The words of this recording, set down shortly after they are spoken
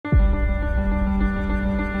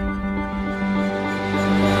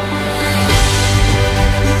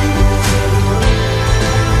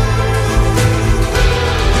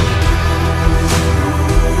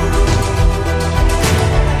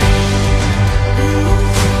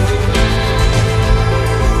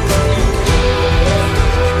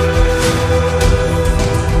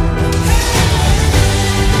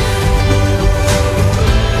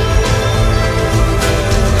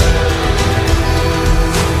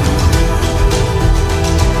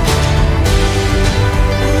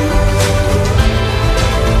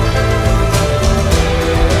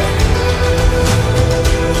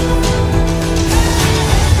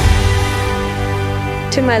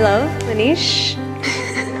Manish.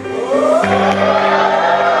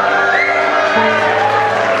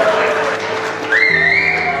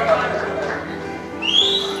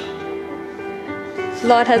 A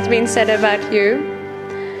lot has been said about you.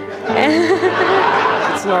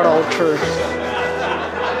 It's not all true.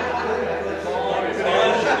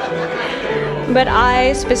 But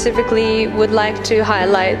I specifically would like to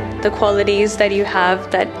highlight the qualities that you have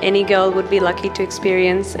that any girl would be lucky to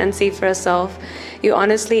experience and see for herself. You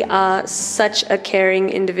honestly are such a caring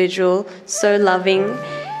individual, so loving,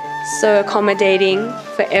 so accommodating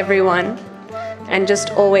for everyone, and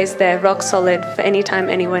just always there, rock solid for any time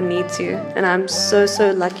anyone needs you. And I'm so,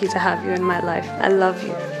 so lucky to have you in my life. I love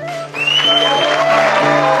you.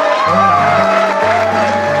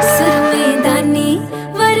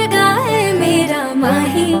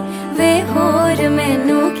 वे होर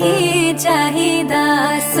मैनू की चाहिदा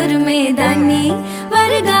सुरमेदानी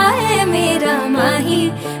वर्गा है मेरा माही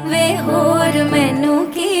वे होर मैनू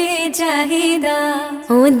की चाहिदा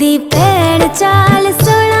ओदी पैर चाल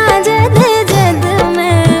सुना जद जद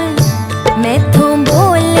मैथों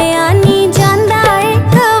बोलिया नी जांदा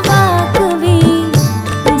एक वाक भी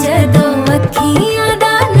जदों अखियां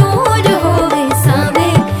दा नूर होवे सावे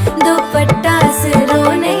दुपट्टा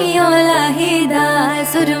सिरों नहीं लाहिदा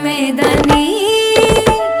सुरमेदानी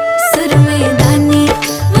सुरमेदानी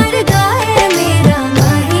वर्गा है मेरा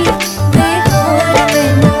माही वे होर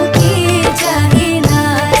मैनू की चाहिदा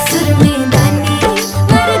सुरमेदानी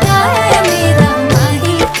वर्गा है मेरा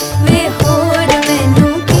माही वे होर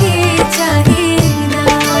मैनू की चाहिदा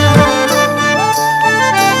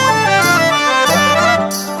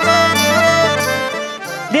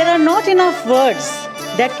There are not enough words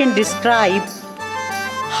that can describe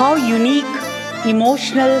how unique,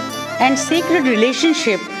 emotional and sacred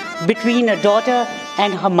relationship between a daughter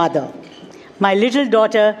and her mother. My little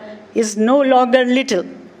daughter is no longer little.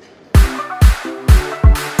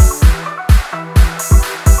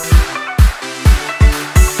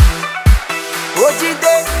 ओ जी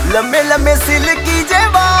दे लम्मे लम्मे सिल्की जे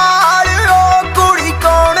वाल ओ कुड़ी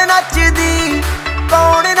कौन नचदी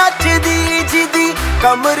जिदी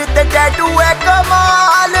कमर ते टैटू है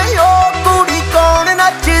कमाल ओ कुड़ी कौन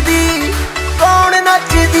नचदी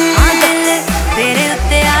तेरे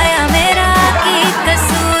उत्ते आया मेरा की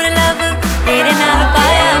कसूर लब तेरे नाल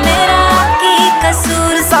पाया मेरा की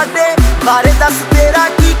कसूर साडे बारे दस तेरा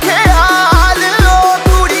की ख्याल ओ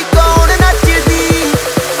कुड़ी कौन नचदी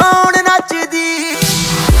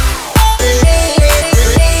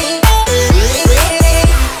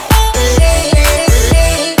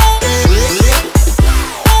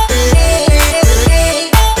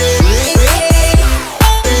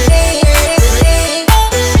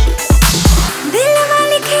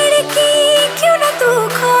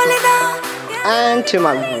And to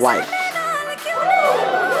my wife.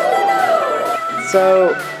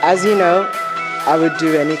 So, as you know, I would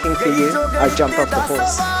do anything for you. I'd jump off the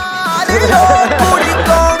horse.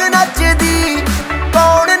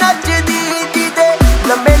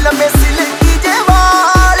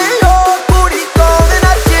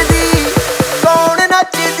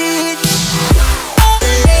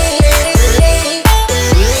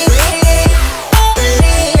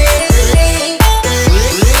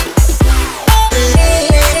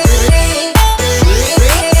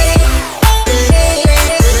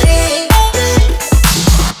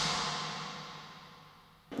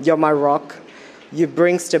 You're my rock. You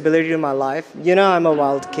bring stability to my life. You know I'm a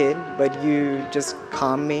wild kid, but you just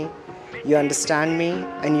calm me, you understand me,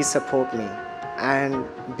 and you support me. And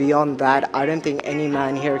beyond that, I don't think any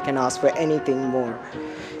man here can ask for anything more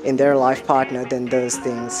in their life partner than those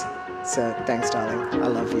things. So thanks, darling. I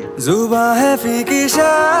love you. ज़ुबां है फीकी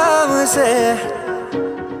शाम से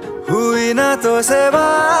हुई ना तो से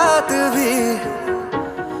बात भी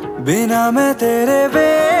बिना मैं तेरे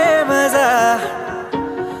बेमज़ा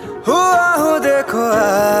हुआ हूँ देखो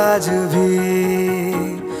आज भी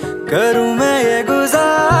करूँ मैं ये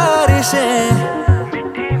गुज़ारिशें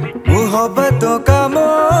मोहब्बतों का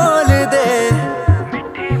मोल दे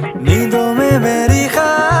नींदों में मेरी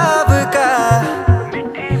ख्वाब का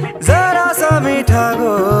जरा सा मीठा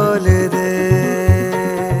घोल दे.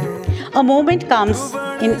 A moment comes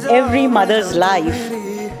in every mother's life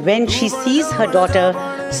when she sees her daughter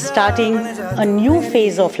starting a new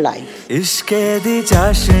phase of life. इश्क़े दी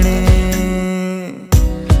चाशनी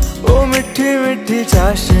ओ मिठी मिठी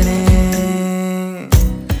चाशनी.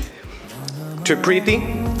 To Preeti,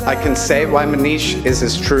 I can say why Manish is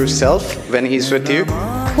his true self when he's with you.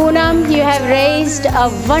 Poonam, you have raised a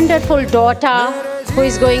wonderful daughter who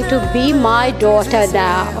is going to be my daughter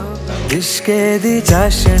now. इश्क़े दी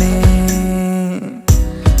चाशनी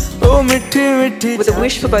ओ with a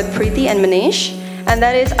wish for both Preeti and Manish, and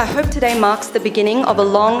that is, I hope today marks the beginning of a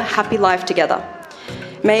long, happy life together.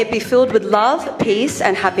 May it be filled with love, peace,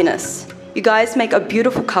 and happiness. You guys make a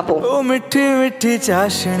beautiful couple.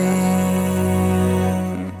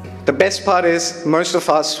 The best part is most of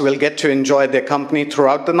us will get to enjoy their company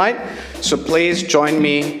throughout the night. So please join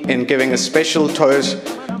me in giving a special toast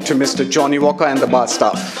to Mr. Johnny Walker and the bar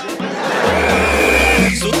staff.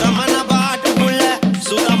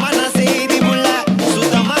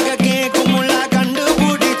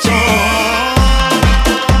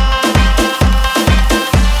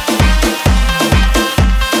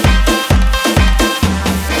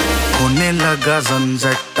 लगा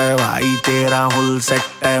sunset है भाई तेरा हुल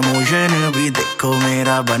set है motion भी देखो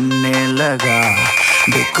मेरा बनने लगा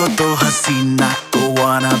देखो तो हसीना को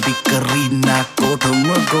वाना भी करीना को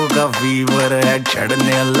तुमको का फीवर है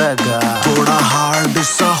चढ़ने लगा थोड़ा हार्ड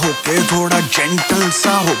सा होके थोड़ा जेंटल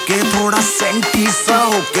सा होके थोड़ा सेंटी सा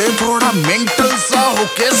होके थोड़ा मेंटल सा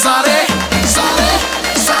होके सारे सारे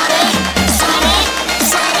सारे सारे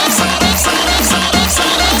सारे सारे सारे सारे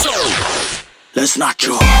Let's not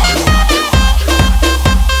joke.